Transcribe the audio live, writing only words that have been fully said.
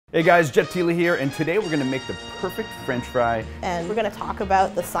Hey guys, Jet Tila here, and today we're gonna make the perfect French fry. And we're gonna talk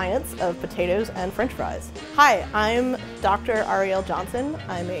about the science of potatoes and French fries. Hi, I'm Dr. Arielle Johnson.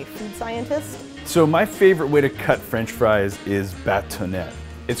 I'm a food scientist. So my favorite way to cut French fries is bâtonnet.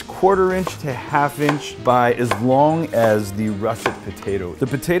 It's 1/4 inch to 1/2 inch by as long as the russet potato. The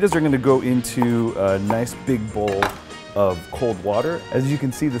potatoes are gonna go into a nice big bowl of cold water. As you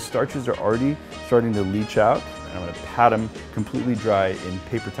can see, the starches are already starting to leach out. And I'm gonna pat them completely dry in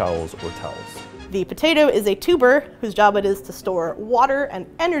paper towels or towels. The potato is a tuber whose job it is to store water and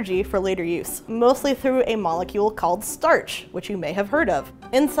energy for later use, mostly through a molecule called starch, which you may have heard of.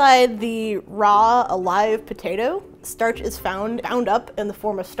 Inside the raw, alive potato, starch is bound up in the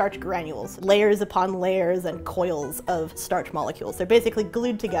form of starch granules, layers upon layers and coils of starch molecules. They're basically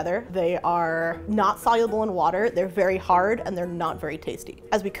glued together. They are not soluble in water, they're very hard, and they're not very tasty.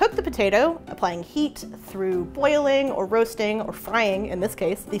 As we cook the potato, applying heat through boiling or roasting or frying in this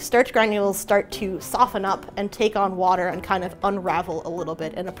case, the starch granules start to soften up and take on water and kind of unravel a little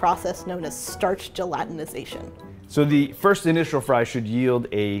bit in a process known as starch gelatinization. So the first initial fry should yield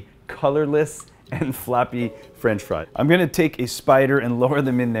a colorless and flappy French fry. I'm gonna take a spider and lower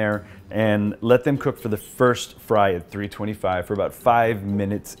them in there and let them cook for the first fry at 325 for about 5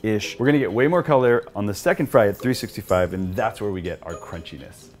 minutes-ish. We're gonna get way more color on the second fry at 365, and that's where we get our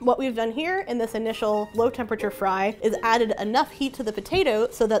crunchiness. What we've done here in this initial low temperature fry is added enough heat to the potato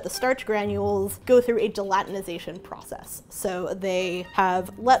so that the starch granules go through a gelatinization process. So they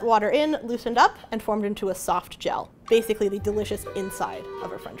have let water in, loosened up, and formed into a soft gel. Basically the delicious inside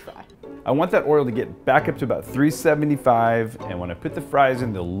of a French fry. I want that oil to get back up to about 375, and when I put the fries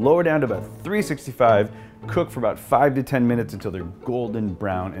in, they'll lower down to about 365, cook for about 5 to 10 minutes until they're golden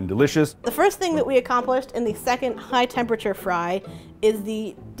brown and delicious. The first thing that we accomplished in the second high temperature fry is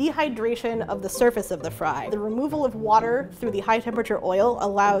the dehydration of the surface of the fry. The removal of water through the high temperature oil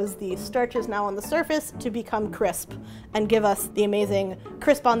allows the starches now on the surface to become crisp and give us the amazing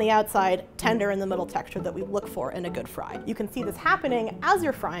crisp on the outside, tender in the middle texture that we look for in a good fry. You can see this happening as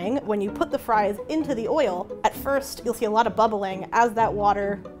you're frying when you put the fries into the oil. At first, you'll see a lot of bubbling. As that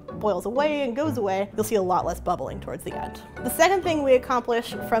water boils away and goes away, you'll see a lot less bubbling towards the end. The second thing we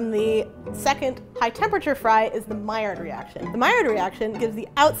accomplish from the second high temperature fry is the Maillard reaction. The Maillard reaction gives the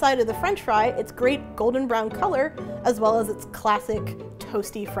outside of the French fry its great golden brown color, as well as its classic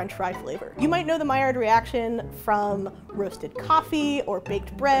toasty French fry flavor. You might know the Maillard reaction from roasted coffee or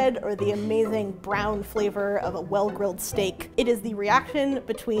baked bread or the amazing brown flavor of a well-grilled steak. It is the reaction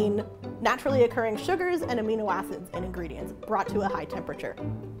between naturally occurring sugars and amino acids in ingredients brought to a high temperature.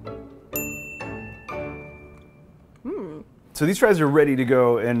 So these fries are ready to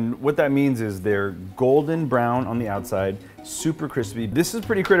go, and what that means is they're golden brown on the outside, super crispy. This is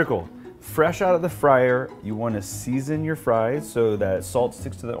pretty critical. Fresh out of the fryer, you want to season your fries so that salt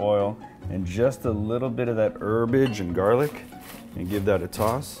sticks to the oil and just a little bit of that herbage and garlic, and give that a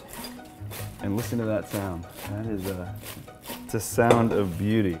toss. And listen to that sound. That is it's a sound of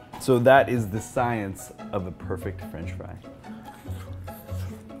beauty. So that is the science of a perfect French fry.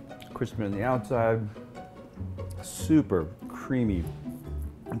 Crispy on the outside, super creamy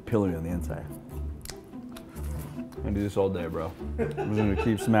and pillowy on the inside. I'm gonna do this all day, bro. I'm just gonna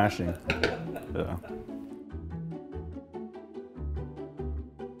keep smashing. Yeah.